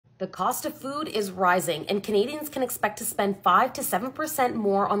The cost of food is rising, and Canadians can expect to spend 5 to 7%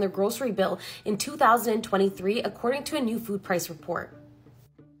 more on their grocery bill in 2023, according to a new food price report.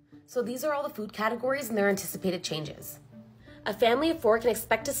 So these are all the food categories and their anticipated changes. A family of 4 can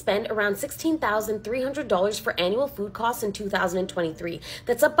expect to spend around $16,300 for annual food costs in 2023.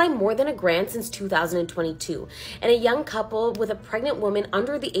 That's up by more than $1,000 since 2022. And a young couple with a pregnant woman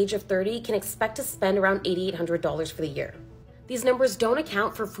under the age of 30 can expect to spend around $8,800 for the year. These numbers don't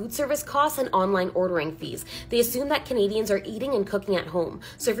account for food service costs and online ordering fees. They assume that Canadians are eating and cooking at home.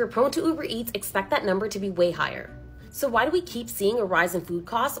 So if you're prone to Uber Eats, expect that number to be way higher. So why do we keep seeing a rise in food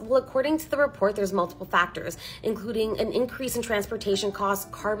costs? Well, according to the report, there's multiple factors, including an increase in transportation costs,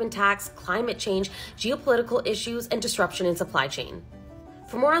 carbon tax, climate change, geopolitical issues, and disruption in supply chain.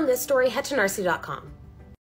 For more on this story, head to Narcity.com.